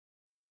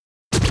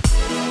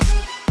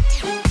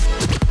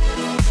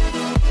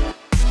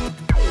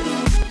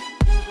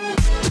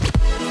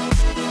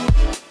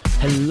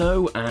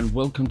Hello and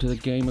welcome to the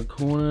Gamer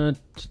Corner.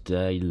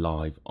 Today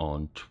live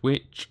on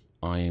Twitch.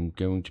 I am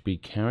going to be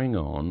carrying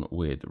on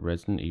with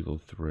Resident Evil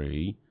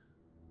 3.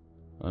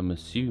 I'm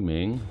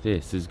assuming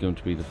this is going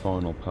to be the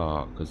final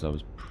part because I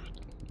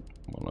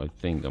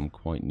think I'm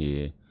quite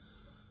near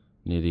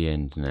the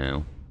end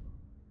now.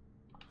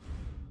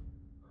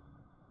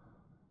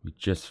 We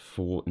just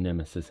fought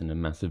Nemesis in a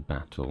massive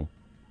battle.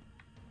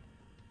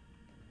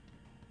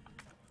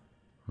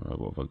 Alright,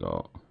 what have I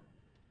got?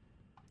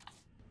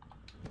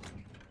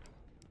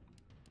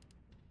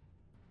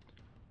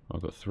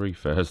 I've got 3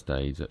 first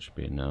aids, that should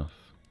be enough.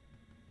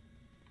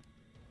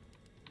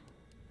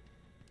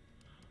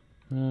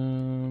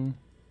 Maybe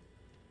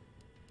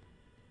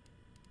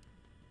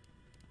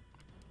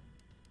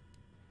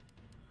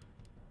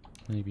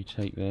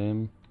take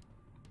them.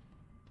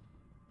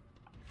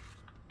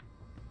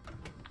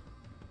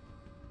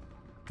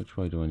 Which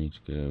way do I need to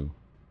go?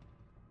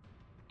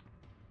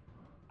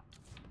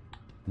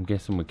 I'm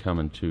guessing we're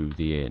coming to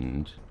the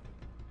end.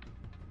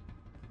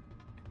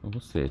 Oh,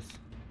 what's this?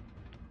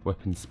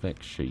 Weapon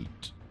spec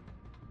sheet.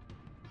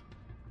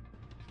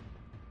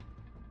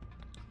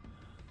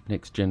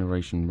 Next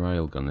generation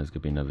railgun. There's going to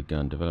be another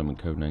gun. Development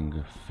code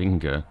name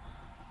Finger.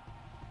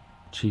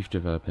 Chief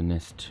developer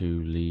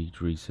Nest2.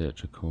 Lead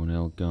researcher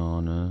Cornell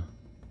Garner.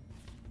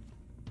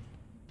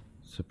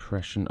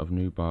 Suppression of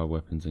new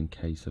bioweapons in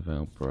case of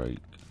outbreak.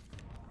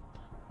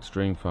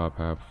 Extreme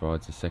firepower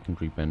provides a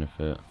secondary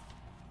benefit.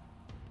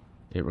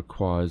 It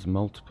requires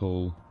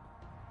multiple...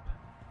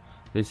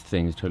 This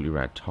thing is totally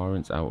rad.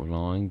 Tyrants out of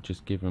line.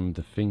 Just give them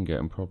the finger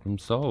and problem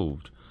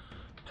solved.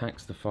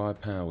 Packs the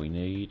firepower we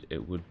need.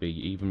 It would be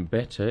even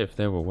better if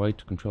there were a way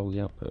to control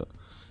the output.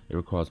 It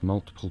requires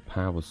multiple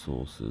power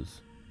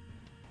sources.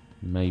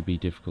 May be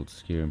difficult to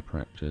secure in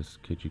practice.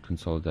 Could you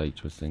consolidate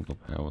to a single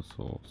power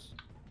source?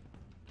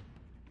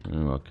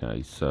 Oh,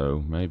 okay,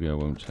 so maybe I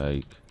won't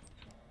take...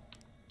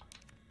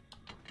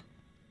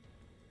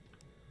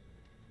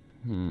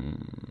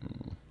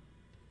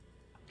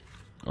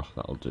 Oh,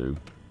 that'll do.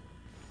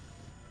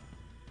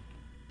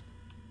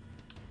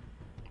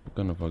 What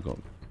gun have I got?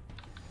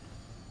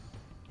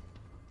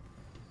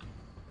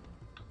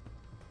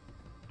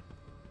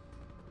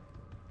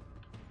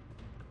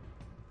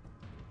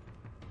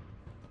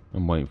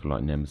 I'm waiting for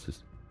like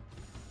Nemesis.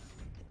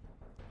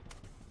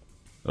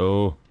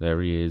 Oh,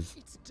 there he is.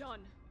 It's done.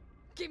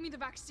 Give me the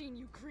vaccine,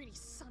 you greedy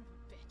son of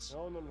a bitch.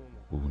 No.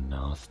 Oh,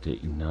 nasty,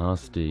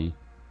 nasty.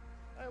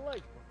 I like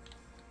them.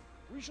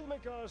 We shall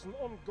make ours an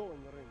ongoing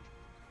arrangement.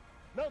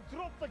 Now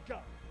drop the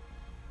gun.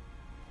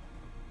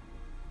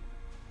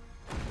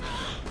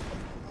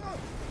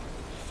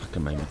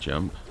 Fucking made me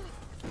jump.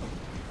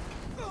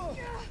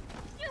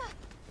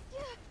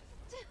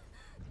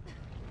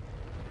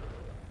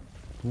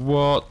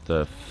 What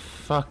the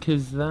fuck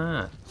is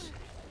that?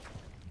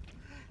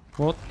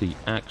 What the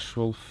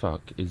actual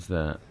fuck is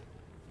that?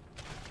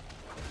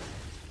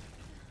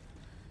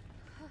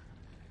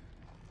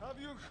 Have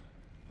you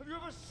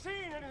ever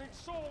seen anything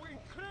so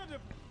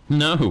incredible?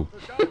 No! The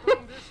data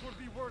on this would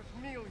be worth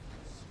millions.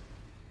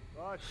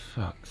 But,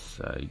 Fuck's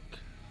sake.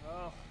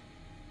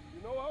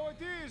 you know how it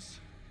is.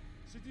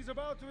 City's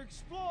about to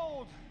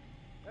explode,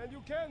 and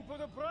you can't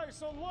put a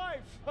price on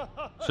life.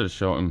 Should have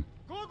shot him.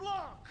 Good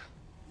luck.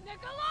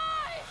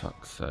 Nikolai!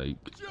 Fuck's sake.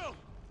 Jill!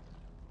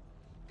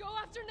 Go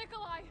after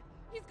Nikolai.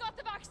 He's got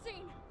the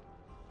vaccine.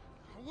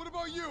 What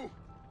about you?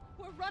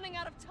 We're running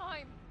out of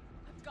time.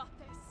 I've got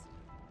this.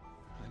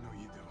 I know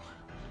you do.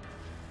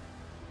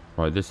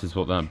 Right, this is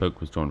what that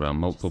book was talking about.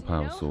 Multiple Just so you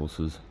power know,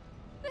 sources.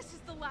 This is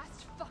the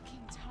last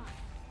fucking time.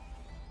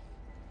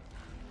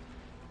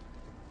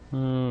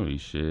 Holy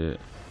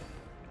shit.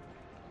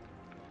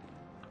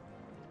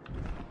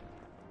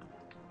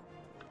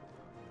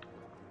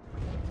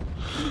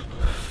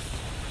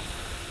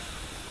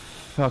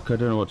 Fuck, I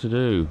don't know what to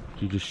do.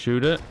 Do you just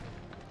shoot it?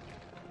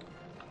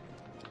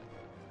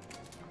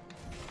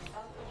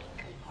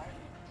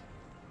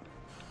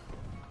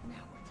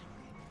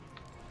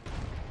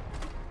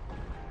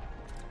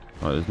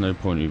 Right, there's no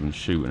point even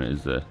shooting it,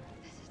 is there?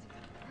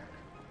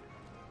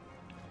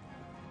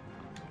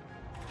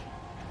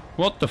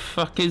 What the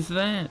fuck is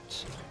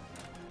that?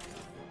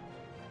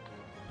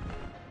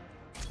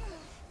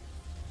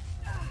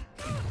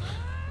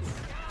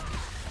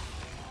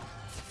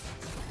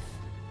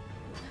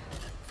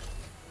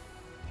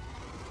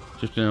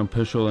 Just gonna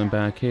push all them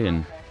back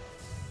in.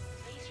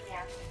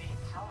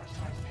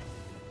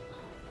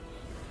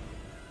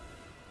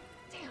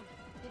 Damn, it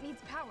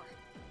needs power.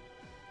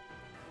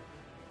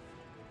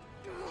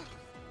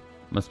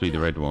 Must be the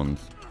red ones.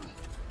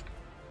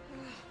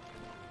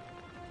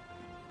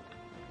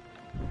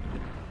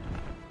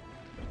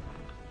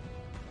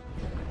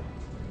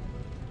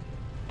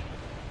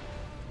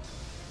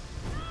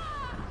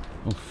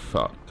 Oh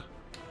fuck.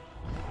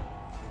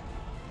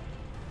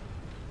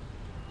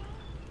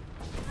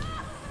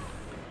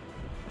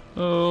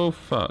 Oh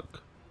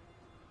fuck.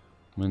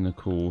 I'm in the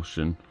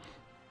caution.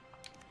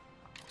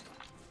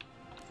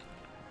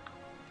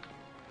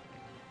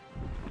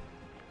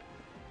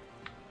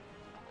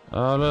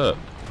 Oh look.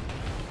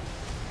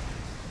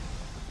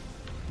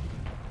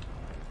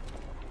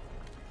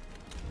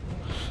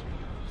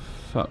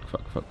 Fuck,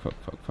 fuck, fuck, fuck,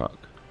 fuck, fuck.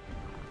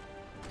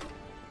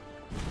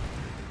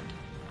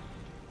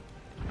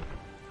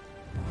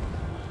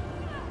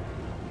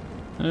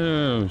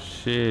 Oh,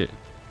 shit.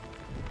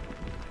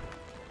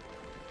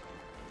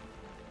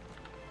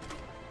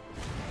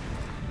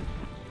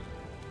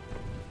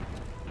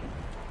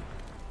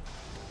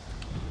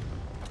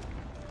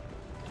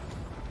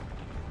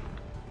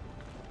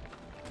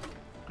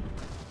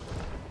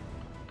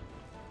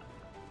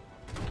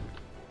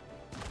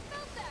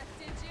 Felt that,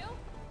 did you?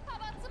 How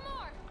about some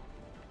more?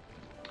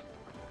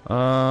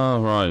 Ah,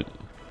 right.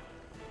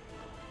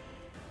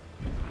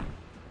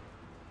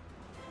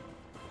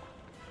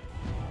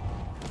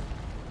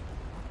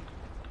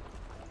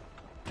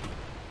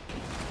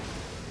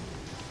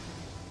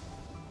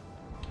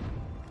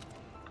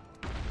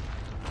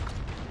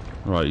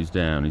 Right, he's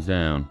down, he's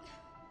down.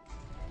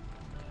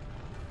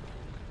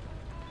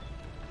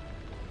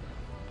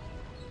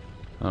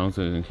 How long is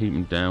it going to keep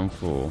him down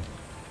for?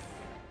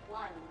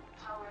 One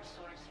power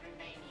source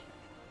remaining.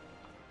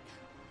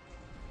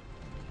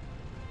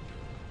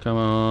 Come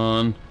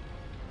on.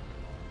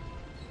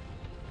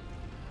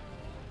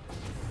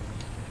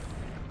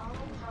 All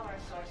power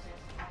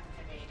sources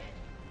activated.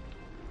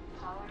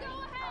 Power Go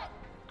ahead!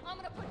 I'm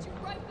gonna put you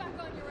right back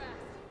on your ass.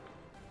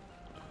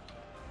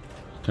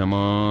 Come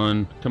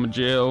on. Come on,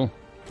 Jill.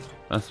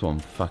 That's one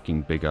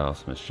fucking big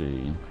ass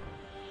machine.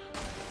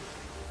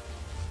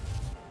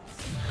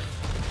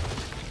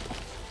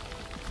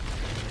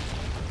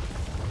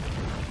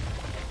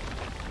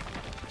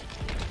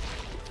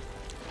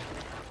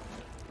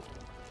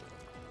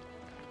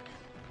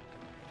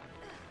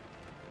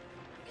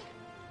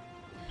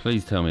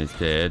 Please tell me it's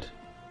dead.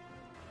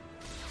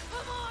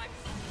 Come on!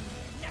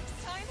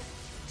 Next time,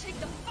 take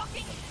the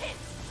fucking hit!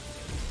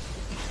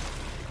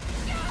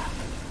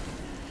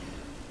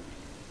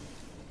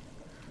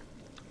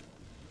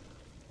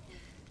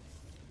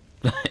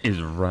 That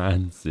is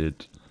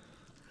rancid.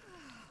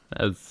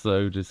 That's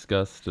so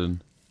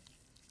disgusting.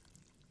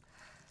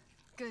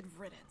 Good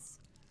riddance.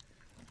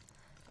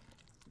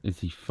 Is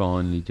he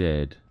finally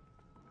dead?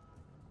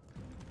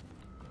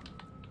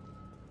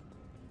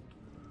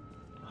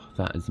 Oh,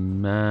 that is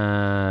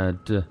mad.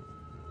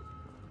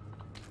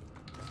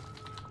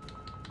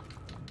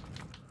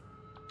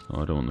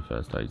 Oh, I don't want the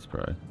first aid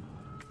spray.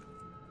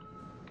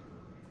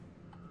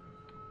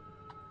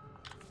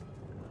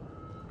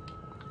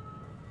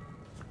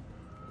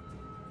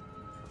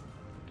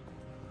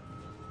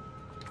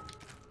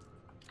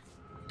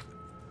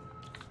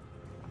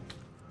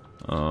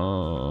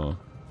 Oh.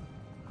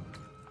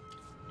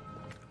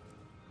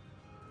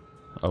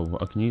 Oh,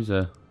 I can use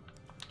a...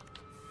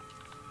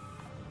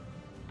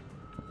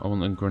 I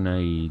want the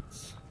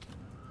grenades.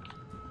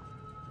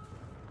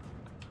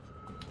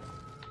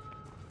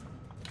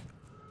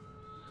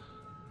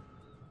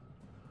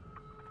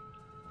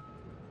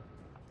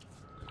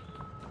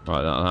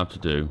 Right, that'll have to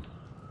do.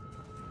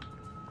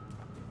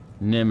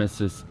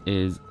 Nemesis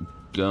is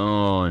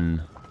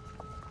gone.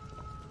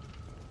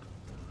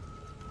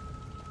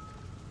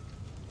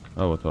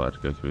 Oh, I thought I had to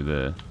go through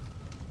there.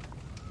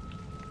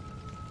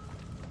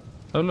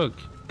 Oh look,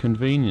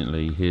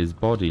 conveniently his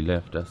body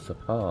left us a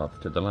path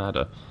to the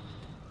ladder.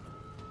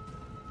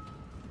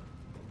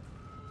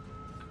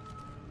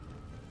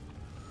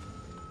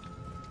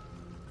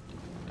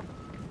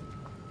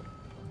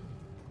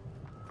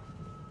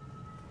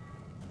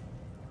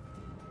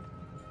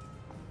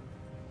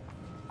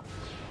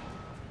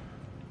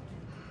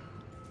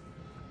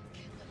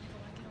 Can't let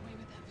Nikolai get away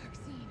with that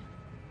vaccine.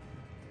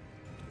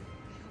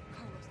 I hope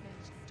Carlos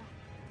managed to stop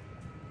it.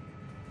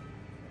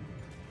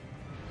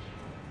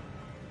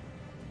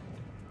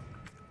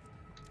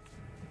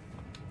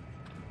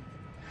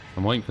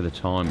 I'm waiting for the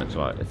timer to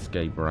like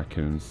escape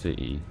Raccoon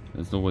City.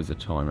 There's always a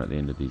timer at the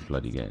end of these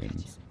bloody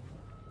games.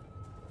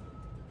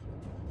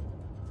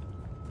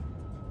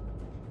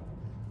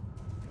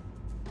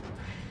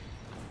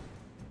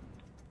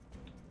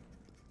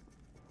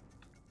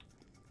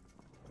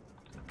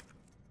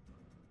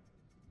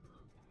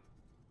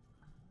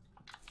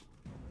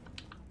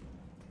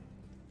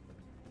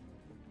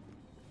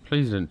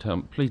 Please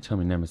tell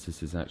me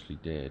Nemesis is actually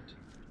dead.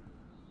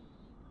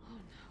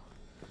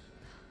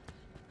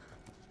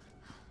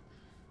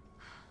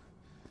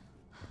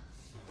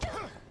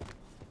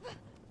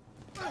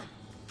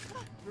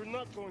 You're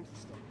not going to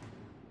stop.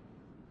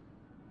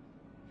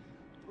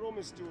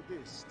 Promised you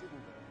this,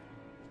 didn't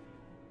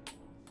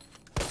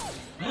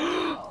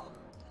I?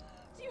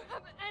 Do you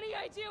have any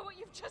idea what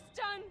you've just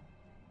done?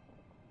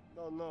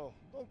 No,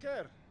 don't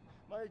care.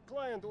 My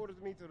client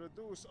ordered me to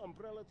reduce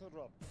Umbrella to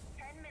rubber.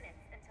 10 minutes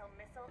until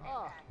missile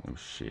Ah, impact. Oh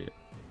shit.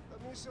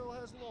 the missile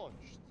has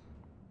launched.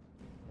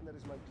 And that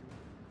is my cue.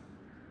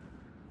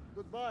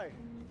 Goodbye,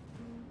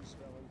 Miss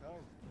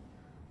Valentine.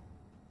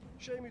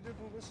 Shame you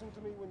didn't listen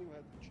to me when you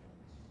had the chance.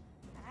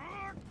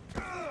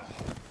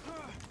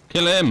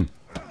 Kill him!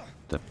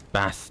 The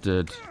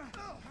bastard.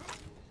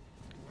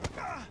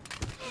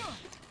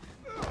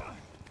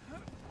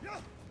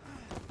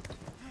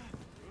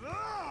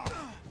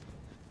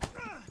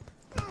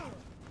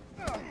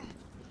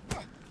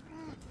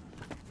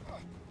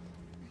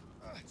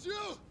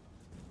 Jill!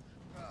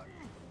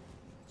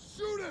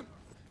 Shoot him!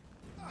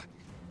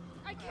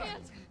 I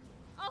can't.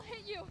 I'll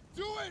hit you.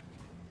 Do it!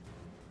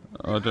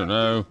 I don't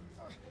know.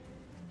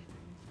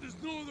 There's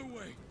no other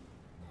way.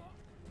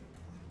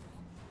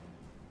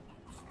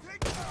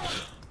 Take it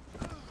out!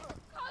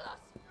 Carlos!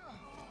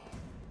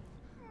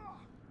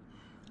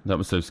 That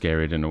was so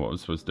scary. I didn't know what I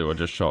was supposed to do. I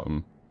just shot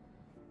him.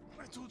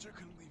 I told you I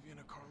couldn't leave you in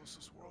a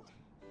Carlos's world.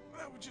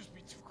 That would just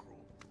be too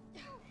cruel.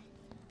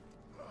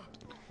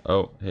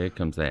 Oh, here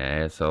comes that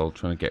asshole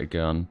trying to get a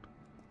gun.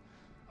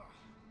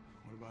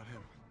 What about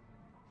him?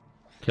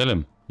 Kill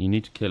him. You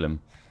need to kill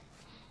him.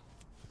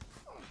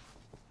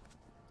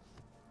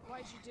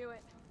 Why'd you do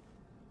it?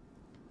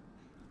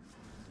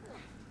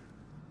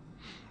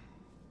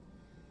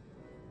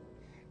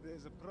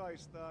 There's a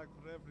price tag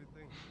for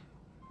everything.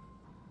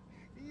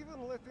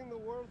 Even letting the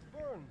world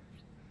burn.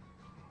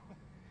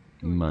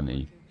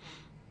 Money.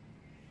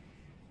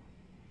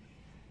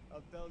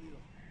 I'll tell you,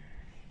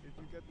 if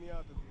you get me out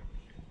of here,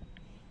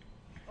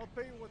 I'll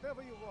pay you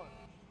whatever you want.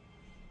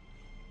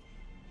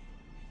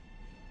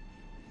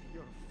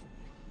 You're a fool.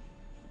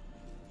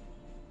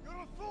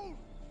 You're a fool!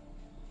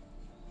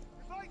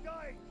 If I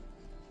die,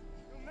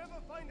 you'll never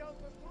find out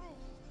the truth.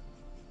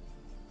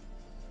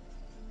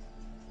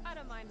 I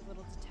don't mind a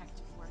little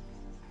detective work.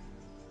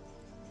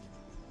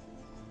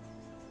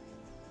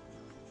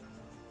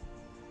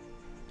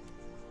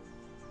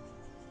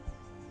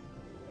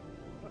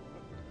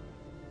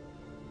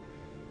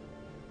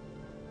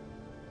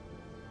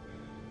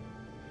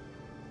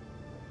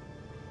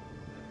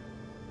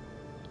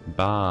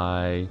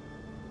 Bye.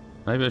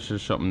 Maybe I should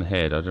have shot him in the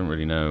head. I don't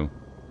really know.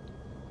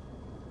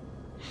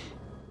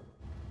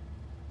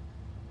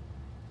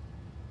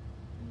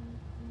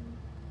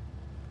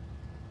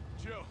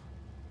 Jill,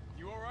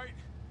 you alright?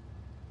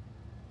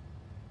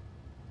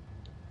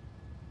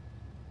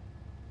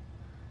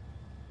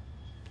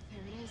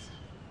 There it is.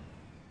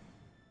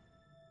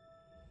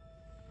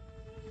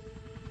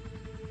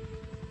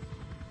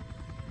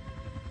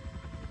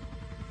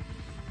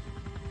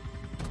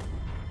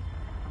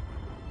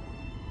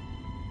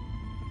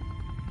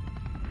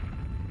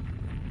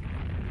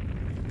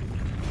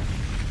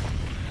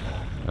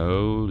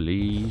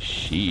 Holy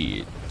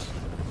shit.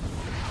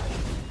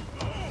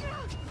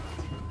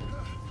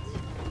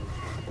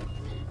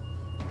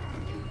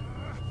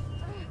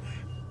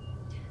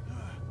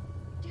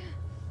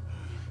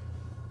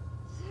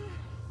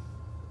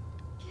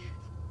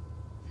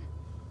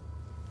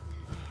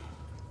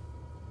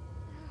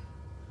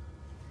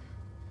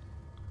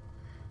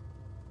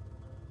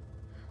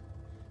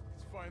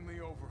 It's finally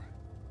over.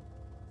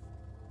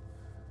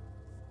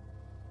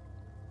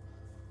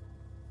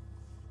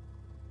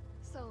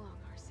 So long,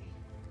 RC.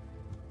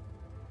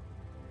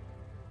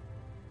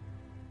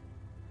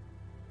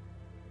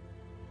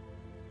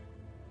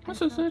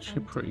 This is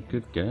actually a pretty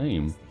good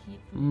game.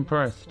 I'm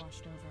impressed.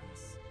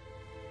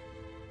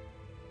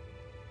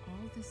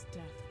 All this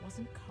death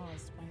wasn't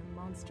caused by a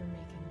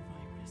monster-making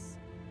virus.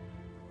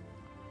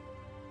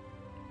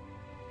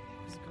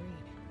 It was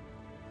greed.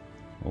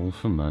 All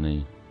for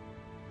money.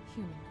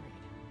 Human greed.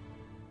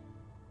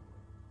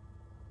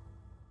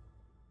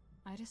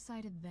 I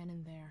decided then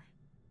and there,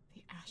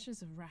 the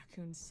ashes of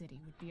Raccoon City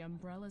would be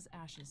Umbrella's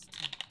ashes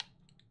too.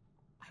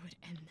 I would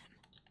end them,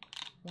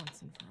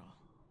 once and for all.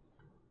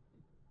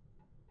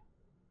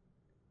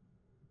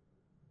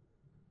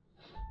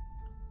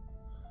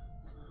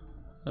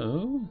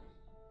 Oh.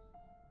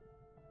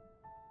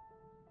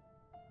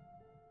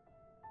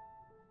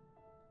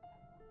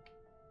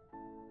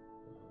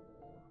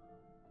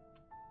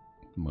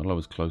 Well, I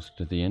was closer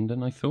to the end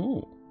than I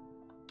thought.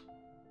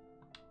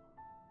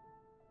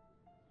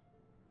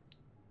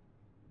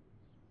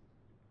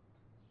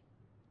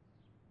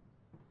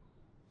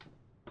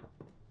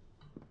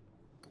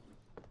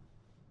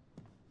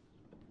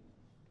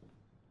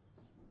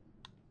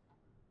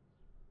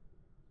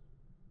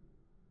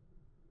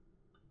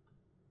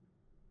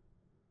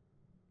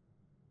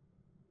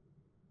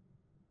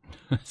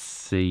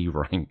 C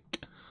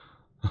rank.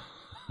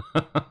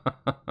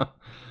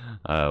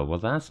 Well,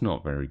 that's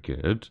not very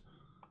good.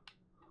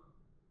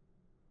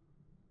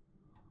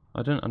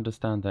 I don't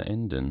understand that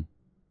ending.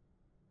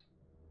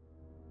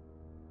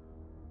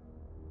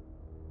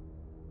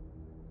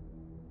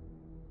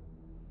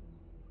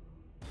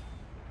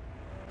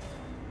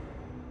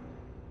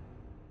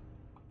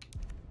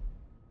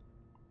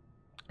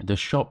 The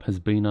shop has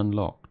been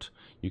unlocked.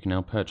 You can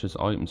now purchase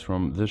items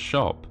from the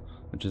shop,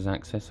 which is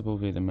accessible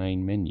via the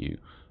main menu.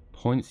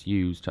 Points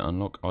used to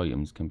unlock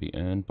items can be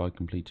earned by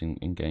completing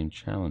in-game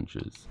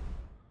challenges.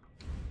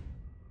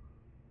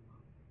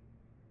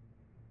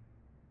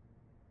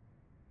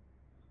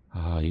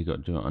 Ah, you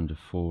got to do it under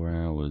 4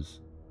 hours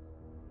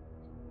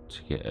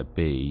to get a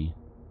B.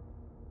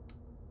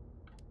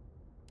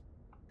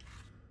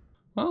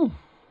 Well,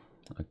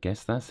 I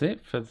guess that's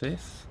it for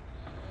this.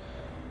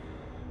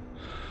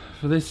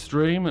 For this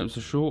stream, it was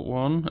a short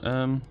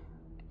one.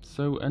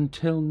 So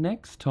until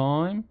next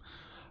time,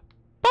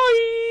 bye!